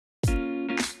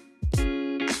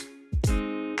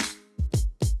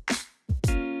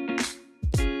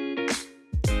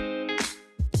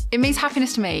It means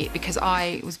happiness to me because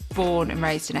I was born and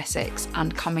raised in Essex,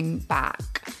 and coming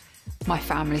back, my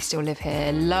family still live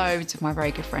here. Loads of my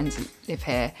very good friends live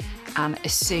here. And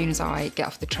as soon as I get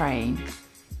off the train,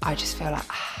 I just feel like,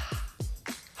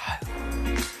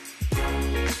 home.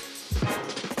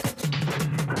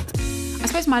 I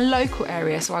suppose my local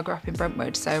area, so I grew up in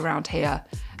Brentwood, so around here,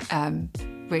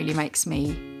 really makes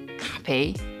me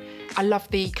happy. I love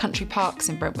the country parks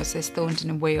in Brentwood. So there's Thornton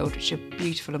and Weald, which are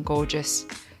beautiful and gorgeous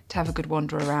to have a good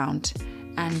wander around.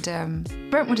 And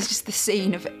Brentwood is just the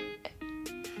scene of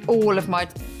all of my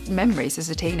memories as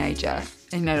a teenager.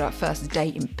 You know, like first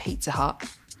date in Pizza Hut,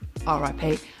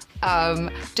 R.I.P.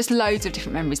 Just loads of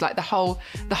different memories. Like the whole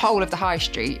of the high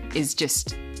street is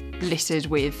just littered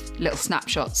with little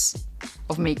snapshots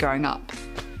of me growing up.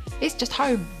 It's just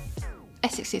home.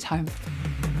 Essex is home.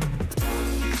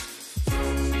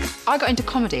 I got into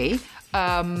comedy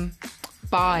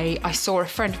I saw a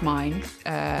friend of mine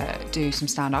do some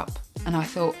stand-up, and I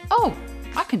thought, oh,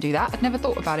 I can do that. I'd never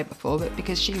thought about it before, but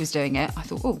because she was doing it, I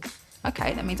thought, oh,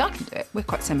 okay, that means I can do it. We're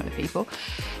quite similar people.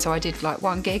 So I did like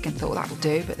one gig and thought that will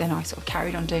do, but then I sort of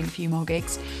carried on doing a few more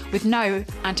gigs with no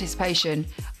anticipation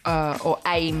or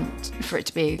aim for it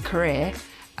to be a career,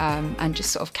 and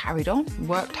just sort of carried on,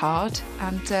 worked hard,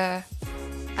 and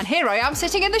here I am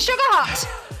sitting in the Sugar Hut.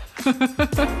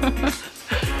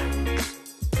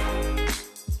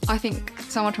 I think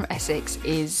someone from Essex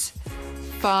is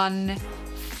fun,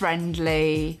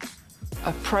 friendly,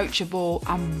 approachable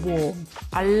and warm.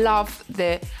 I love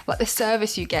the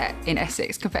service you get in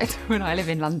Essex compared to when I live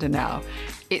in London now.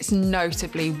 It's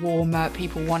notably warmer,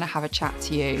 people want to have a chat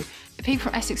to you. The people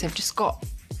from Essex have just got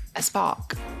a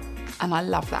spark, and I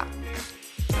love that.